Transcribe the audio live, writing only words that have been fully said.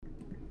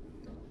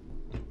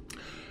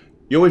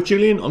You're with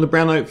Julian on the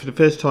Brown Note for the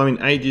first time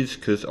in ages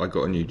because I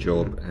got a new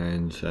job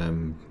and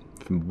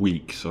for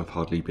weeks I've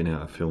hardly been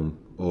out of film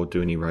or do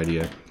any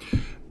radio.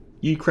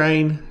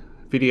 Ukraine,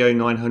 video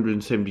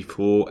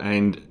 974,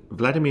 and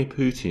Vladimir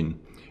Putin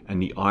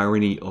and the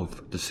irony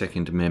of the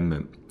Second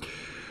Amendment.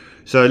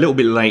 So a little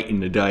bit late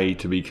in the day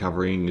to be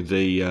covering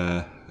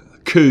the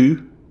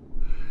coup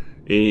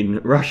in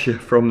Russia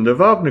from the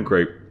Wagner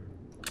Group.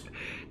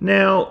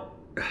 Now,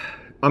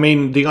 I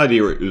mean, the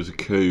idea it was a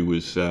coup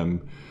was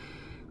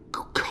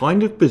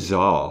kind of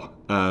bizarre.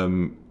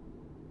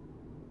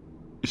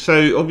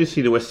 So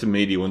obviously the Western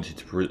media wanted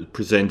to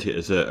present it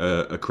as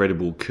a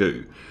credible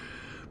coup.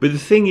 But the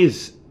thing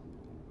is,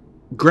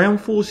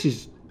 ground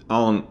forces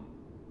aren't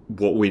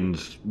what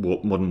wins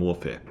modern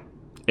warfare.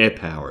 Air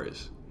power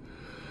is.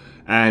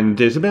 And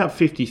there's about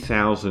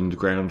 50,000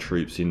 ground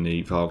troops in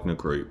the Wagner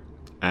Group.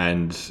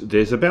 And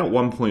there's about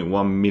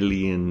 1.1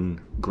 million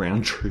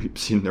ground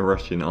troops in the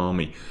Russian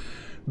army.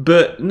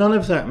 But none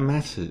of that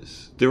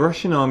matters. The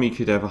Russian army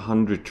could have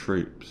 100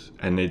 troops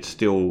and they'd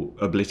still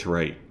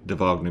obliterate the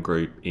Wagner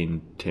Group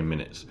in 10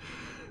 minutes.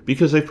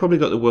 Because they've probably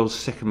got the world's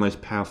second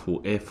most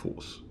powerful air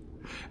force.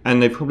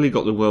 And they've probably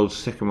got the world's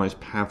second most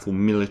powerful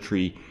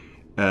military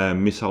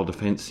missile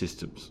defense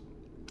systems.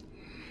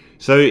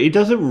 So it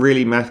doesn't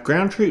really matter.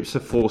 Ground troops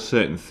are for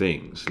certain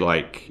things.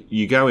 Like,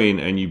 you go in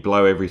and you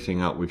blow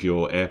everything up with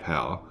your air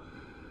power,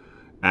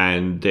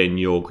 and then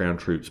your ground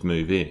troops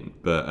move in.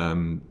 But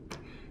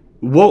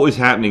what was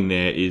happening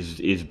there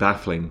is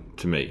baffling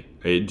to me.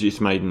 It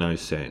just made no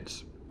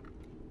sense.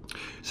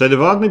 So the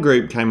Wagner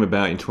Group came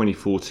about in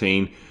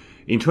 2014.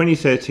 In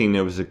 2013,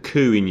 there was a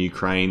coup in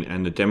Ukraine,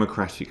 and the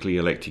democratically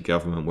elected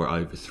government were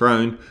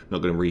overthrown. I'm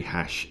not going to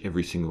rehash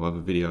every single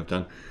other video I've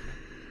done.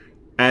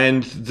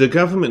 And the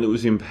government that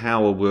was in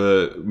power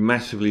were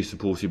massively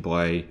supported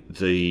by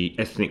the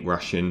ethnic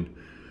Russian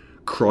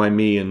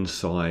Crimean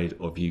side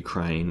of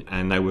Ukraine,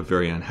 and they were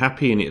very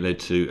unhappy, and it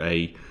led to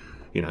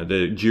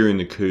during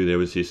the coup there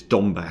was this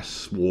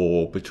Donbass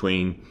war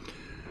between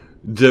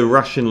the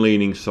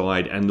Russian-leaning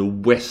side and the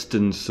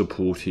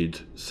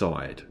Western-supported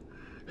side,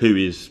 who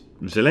is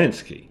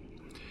Zelensky.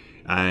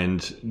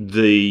 And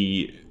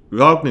the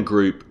Wagner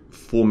Group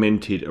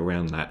fomented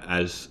around that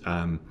as...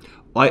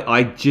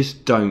 I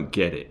just don't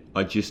get it.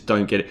 I just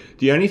don't get it.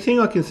 The only thing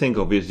I can think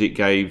of is it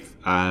gave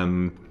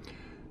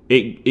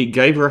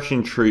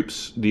Russian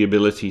troops the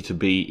ability to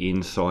be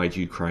inside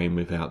Ukraine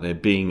without there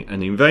being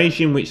an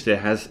invasion, which there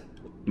has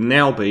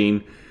now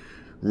been,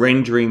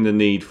 rendering the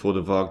need for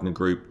the Wagner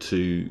Group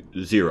to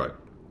zero.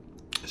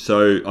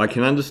 So I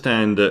can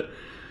understand that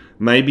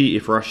maybe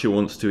if Russia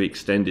wants to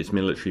extend its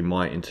military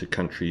might into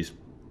countries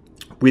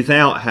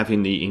without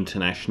having the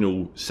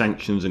international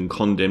sanctions and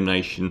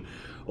condemnation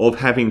of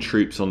having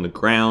troops on the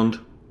ground,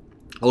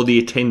 or the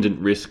attendant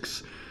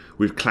risks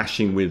with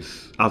clashing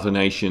with other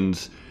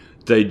nations,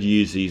 they'd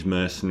use these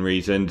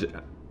mercenaries.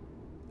 And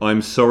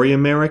I'm sorry,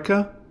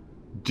 America,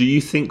 do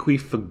you think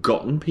we've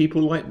forgotten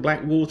people like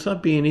Blackwater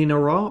being in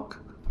Iraq?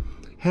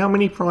 How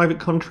many private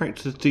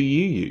contractors do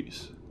you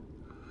use?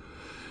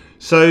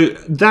 So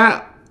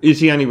that is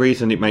the only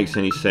reason it makes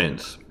any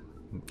sense.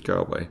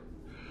 Go away.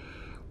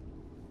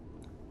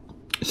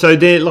 So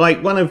they're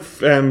like one of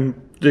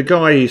the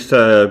guys...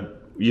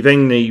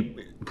 Yevgeny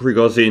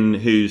Prigozhin,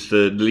 who's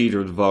the leader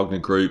of the Wagner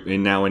Group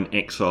and now in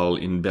exile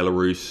in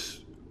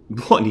Belarus.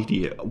 What an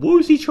idiot. What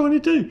was he trying to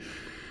do?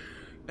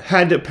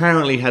 Had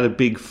apparently had a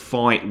big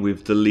fight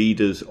with the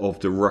leaders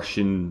of the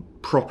Russian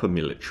proper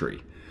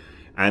military.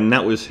 And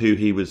that was who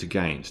he was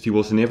against. He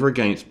wasn't ever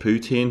against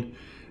Putin.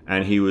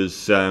 And he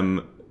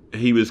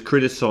was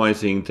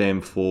criticising them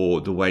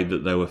for the way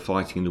that they were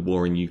fighting the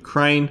war in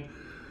Ukraine.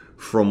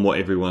 From what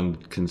everyone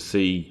can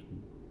see,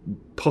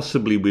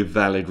 possibly with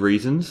valid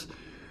reasons.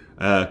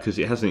 Because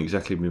it hasn't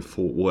exactly been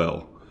fought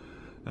well.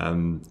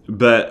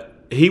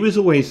 But he was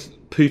always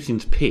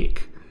Putin's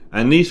pick.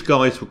 And these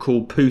guys were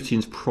called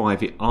Putin's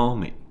private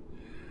army.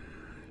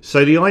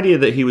 So the idea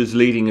that he was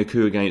leading a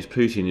coup against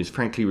Putin is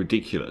frankly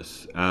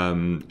ridiculous.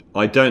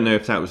 I don't know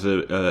if that was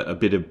a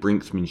bit of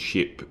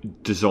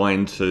brinksmanship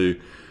designed to...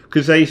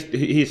 Because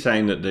he's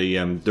saying that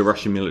the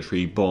Russian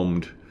military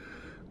bombed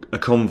a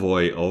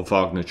convoy of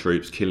Wagner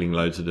troops, killing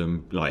loads of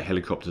them, like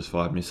helicopters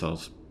fired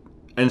missiles,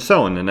 and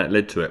so on, and that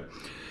led to it.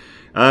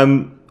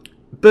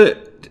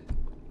 But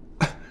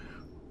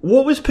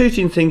what was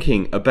Putin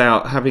thinking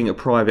about having a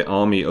private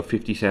army of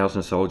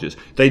 50,000 soldiers?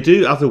 They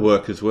do other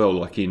work as well,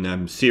 like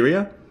in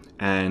Syria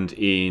and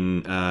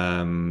in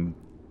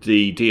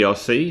the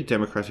DRC,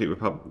 Democratic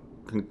Republic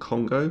of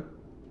Congo.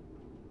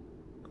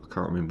 I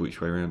can't remember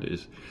which way around it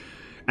is.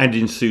 And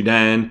in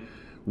Sudan,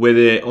 where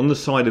they're on the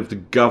side of the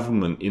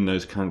government in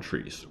those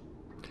countries.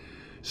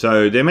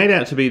 So they're made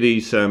out to be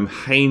these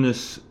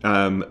heinous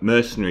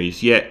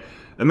mercenaries, yet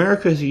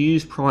America has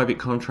used private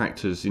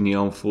contractors in the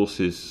armed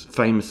forces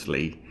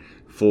famously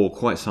for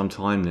quite some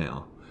time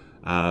now,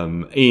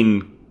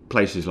 in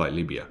places like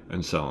Libya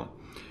and so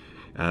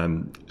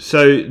on.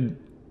 So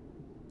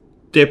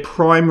their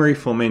primary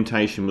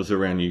fomentation was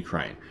around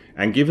Ukraine.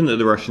 And given that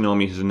the Russian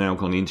army has now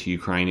gone into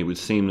Ukraine, it would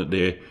seem that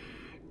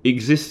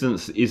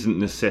existence isn't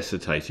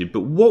necessitated.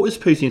 But what was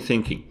Putin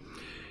thinking?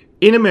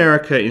 In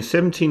America in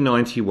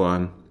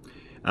 1791,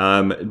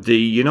 the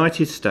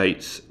United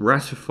States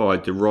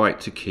ratified the right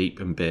to keep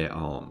and bear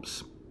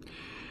arms.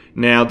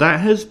 Now,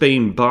 that has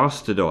been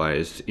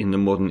bastardized in the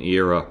modern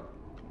era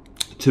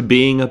to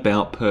being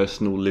about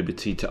personal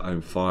liberty to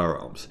own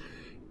firearms.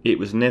 It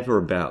was never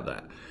about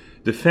that.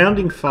 The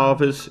founding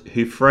fathers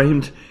who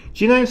framed...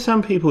 Do you know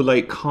some people,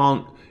 they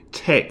can't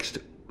text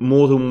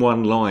more than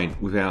one line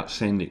without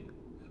sending?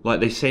 Like,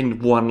 they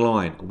send one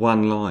line.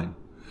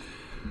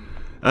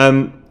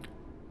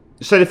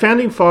 So the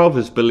founding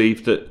fathers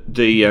believed that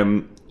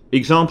the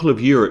example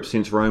of Europe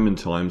since Roman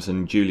times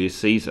and Julius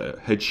Caesar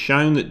had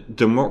shown that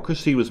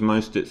democracy was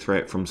most at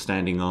threat from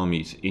standing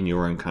armies in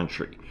your own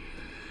country.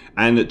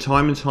 And that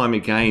time and time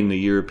again, the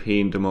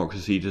European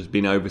democracy has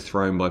been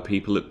overthrown by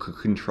people that could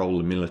control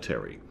the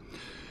military.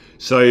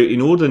 So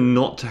in order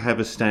not to have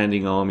a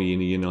standing army in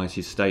the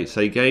United States,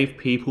 they gave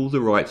people the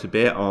right to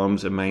bear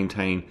arms and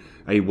maintain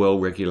a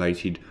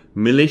well-regulated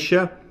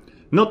militia,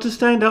 not to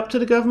stand up to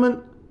the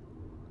government,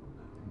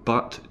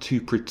 but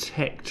to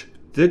protect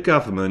the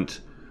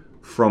government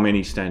from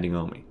any standing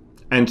army,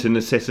 and to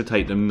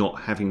necessitate them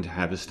not having to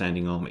have a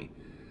standing army.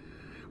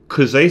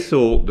 Because they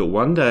thought that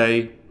one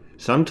day,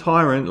 some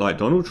tyrant like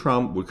Donald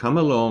Trump would come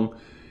along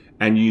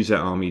and use that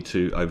army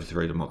to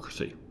overthrow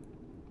democracy.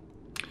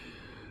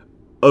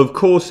 Of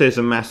course, there's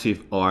a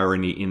massive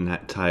irony in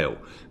that tale,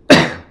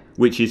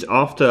 which is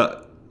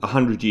after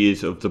 100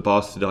 years of the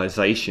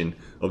bastardization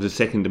of the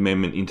Second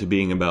Amendment into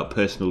being about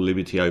personal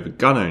liberty over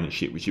gun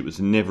ownership, which it was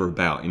never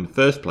about in the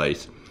first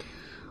place,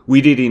 we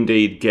did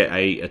indeed get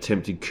a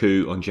attempted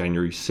coup on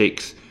January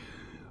 6th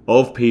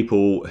of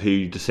people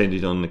who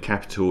descended on the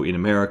Capitol in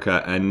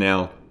America, and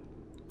now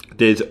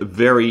there's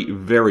very,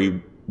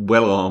 very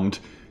well-armed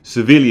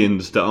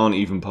civilians that aren't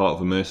even part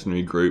of a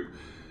mercenary group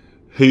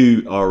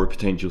who are a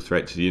potential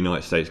threat to the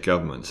United States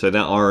government. So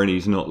that irony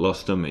is not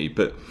lost on me.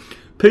 But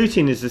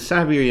Putin is a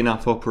savvy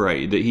enough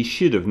operator that he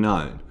should have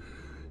known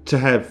to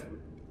have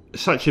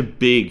such a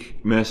big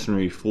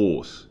mercenary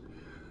force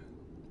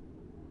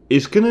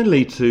is going to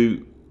lead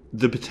to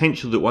the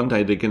potential that one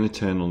day they're going to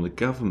turn on the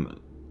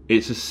government.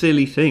 It's a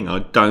silly thing. I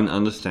don't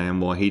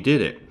understand why he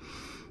did it.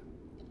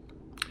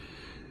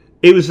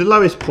 It was the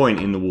lowest point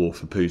in the war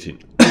for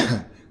Putin.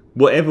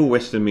 Whatever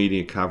Western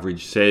media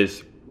coverage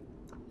says,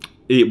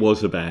 it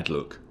was a bad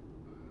look.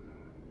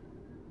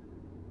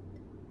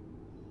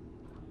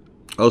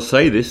 I'll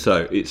say this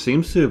though, it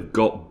seems to have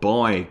got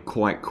by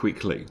quite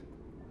quickly.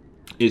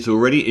 It's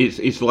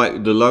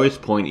like the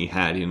lowest point he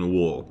had in the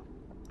war,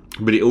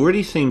 but it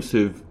already seems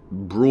to have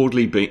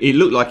broadly been... It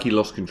looked like he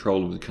lost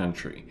control of the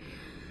country,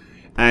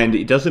 and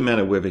it doesn't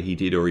matter whether he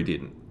did or he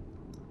didn't.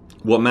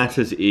 What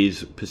matters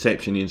is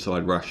perception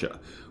inside Russia,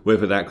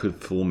 whether that could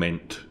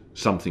foment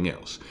something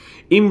else.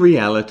 In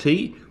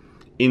reality,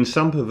 in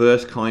some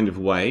perverse kind of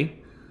way,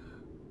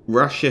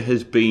 Russia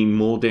has been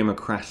more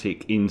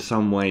democratic in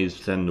some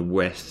ways than the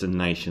Western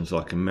nations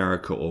like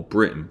America or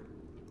Britain,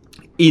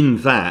 in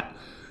that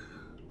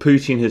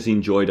Putin has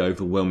enjoyed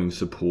overwhelming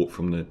support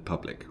from the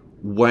public.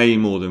 Way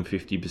more than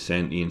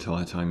 50% the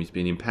entire time he's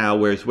been in power,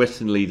 whereas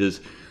Western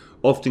leaders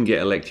often get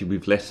elected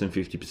with less than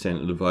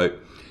 50% of the vote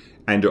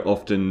and are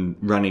often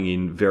running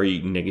in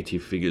very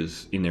negative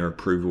figures in their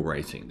approval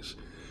ratings.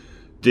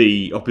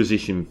 The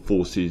opposition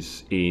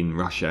forces in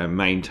Russia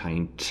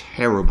maintain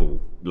terrible,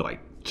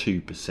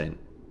 2%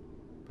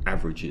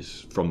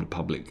 averages from the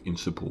public in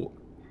support.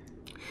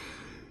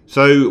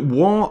 So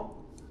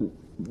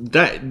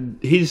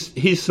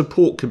his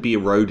support could be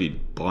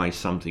eroded by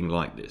something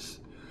like this,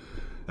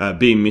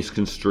 being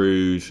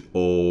misconstrued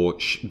or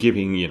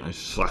giving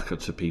succor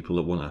to people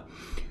that want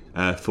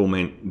to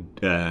foment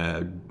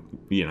a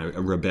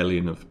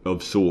rebellion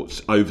of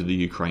sorts over the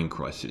Ukraine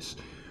crisis.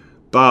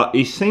 But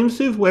he seems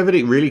to have weathered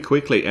it really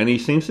quickly, and he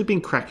seems to have been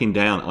cracking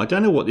down. I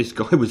don't know what this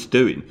guy was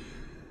doing.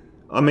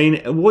 I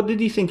mean, what did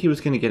he think he was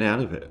going to get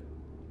out of it?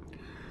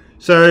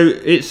 So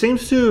it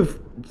seems to have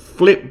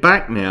flipped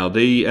back now.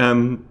 The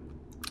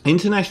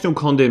international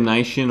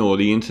condemnation, or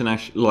the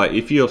international...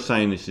 if you're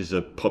saying this is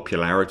a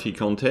popularity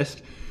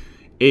contest,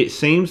 it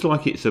seems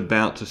like it's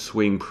about to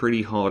swing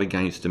pretty hard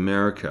against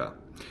America.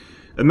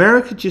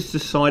 America just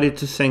decided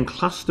to send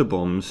cluster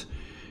bombs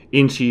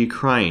into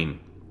Ukraine.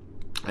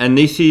 And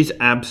this is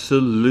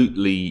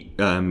absolutely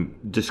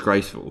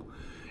disgraceful.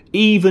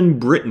 Even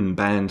Britain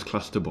bans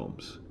cluster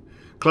bombs.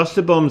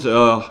 Cluster bombs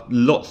are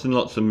lots and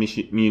lots of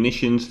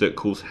munitions that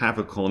cause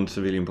havoc on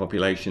civilian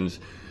populations,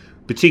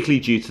 particularly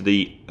due to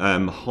the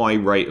high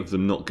rate of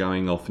them not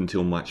going off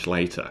until much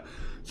later.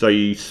 So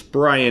you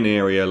spray an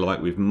area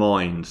like with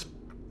mines,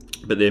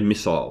 but they're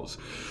missiles.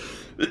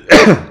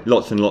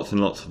 Lots and lots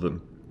and lots of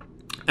them.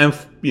 And,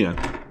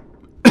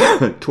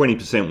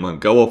 20% won't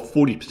go off,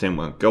 40%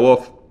 won't go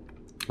off,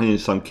 and then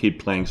some kid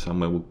playing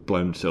somewhere will blow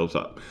themselves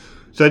up.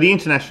 So the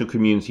international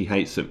community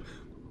hates them.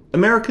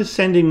 America's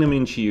sending them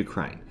into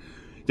Ukraine.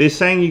 They're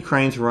saying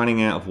Ukraine's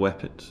running out of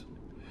weapons.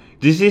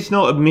 This is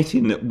not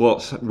admitting that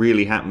what's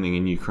really happening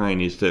in Ukraine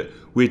is that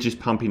we're just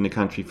pumping the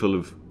country full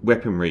of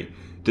weaponry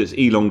that's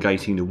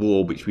elongating the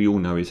war, which we all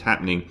know is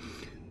happening,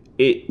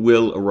 it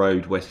will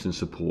erode Western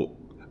support.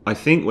 I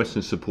think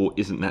Western support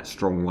isn't that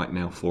strong right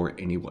now for it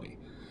anyway.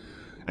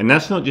 And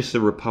that's not just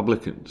the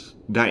Republicans.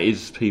 That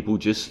is people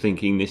just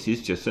thinking this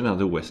is just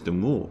another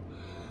Western war.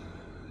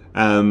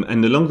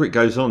 And the longer it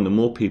goes on, the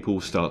more people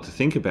start to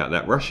think about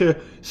that. Russia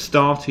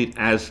started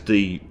as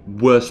the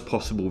worst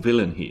possible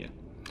villain here,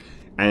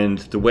 and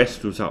the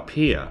West was up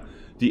here.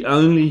 The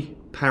only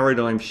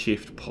paradigm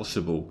shift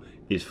possible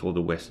is for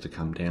the West to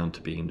come down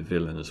to being the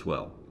villain as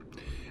well.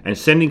 And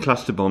sending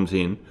cluster bombs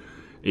in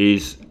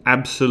is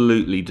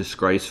absolutely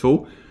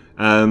disgraceful.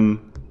 The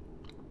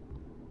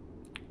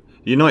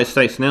United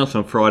States announced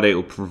on Friday it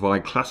will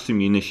provide cluster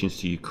munitions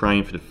to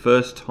Ukraine for the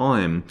first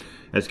time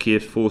as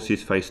Kiev's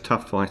forces face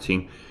tough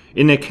fighting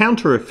in their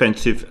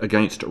counter-offensive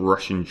against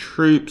Russian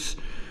troops.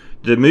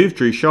 The move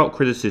drew sharp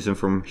criticism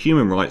from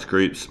human rights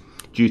groups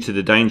due to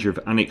the danger of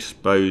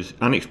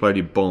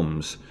unexploded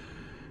bombs.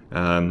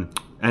 And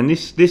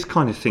this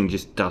kind of thing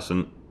just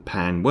doesn't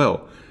pan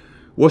well.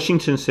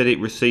 Washington said it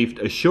received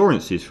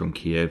assurances from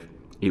Kiev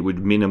it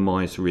would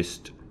minimise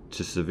risk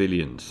to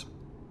civilians.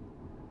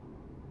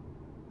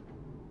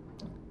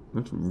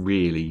 That's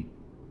really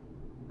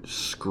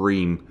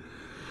scream.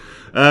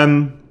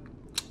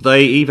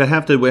 They either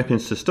have the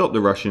weapons to stop the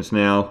Russians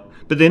now,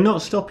 but they're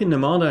not stopping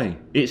them, are they?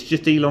 It's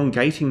just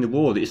elongating the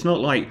war. It's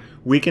not like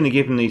we're going to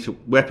give them these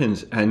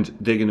weapons and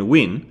they're going to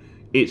win.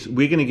 It's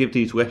we're going to give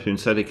these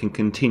weapons so they can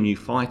continue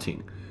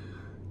fighting.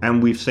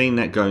 And we've seen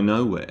that go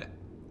nowhere.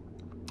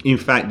 In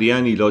fact, the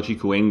only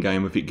logical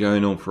endgame of it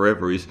going on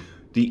forever is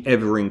the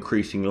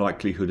ever-increasing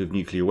likelihood of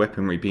nuclear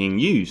weaponry being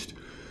used,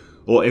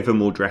 or ever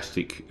more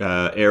drastic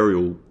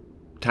aerial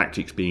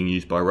tactics being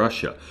used by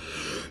Russia.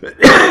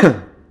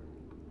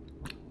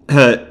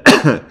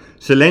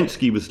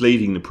 Zelensky was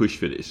leading the push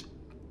for this.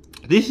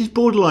 This is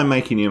borderline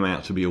making him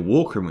out to be a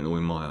war criminal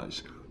in my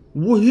eyes.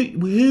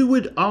 Who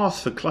would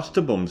ask for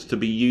cluster bombs to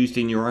be used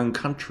in your own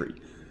country?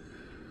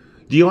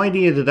 The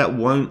idea that that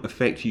won't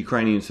affect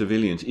Ukrainian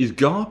civilians is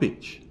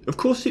garbage. Of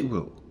course it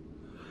will.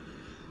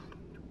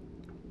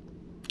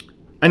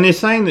 And they're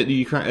saying that the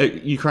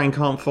Ukraine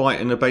can't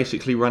fight and are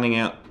basically running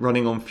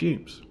on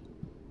fumes.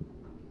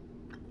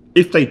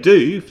 If they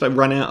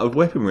run out of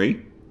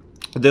weaponry,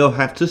 they'll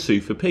have to sue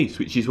for peace,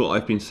 which is what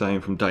I've been saying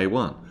from day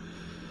one.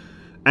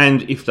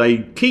 And if they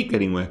keep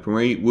getting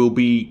weaponry, we'll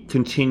be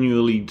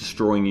continually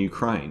destroying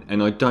Ukraine.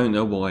 And I don't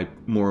know why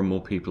more and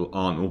more people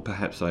aren't, or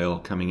perhaps they are,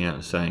 coming out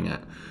and saying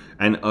that.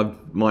 And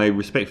my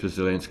respect for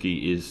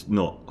Zelensky is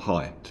not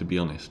high, to be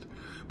honest.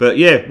 But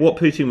yeah, what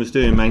Putin was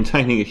doing,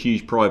 maintaining a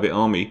huge private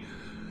army,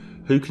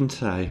 who can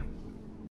say?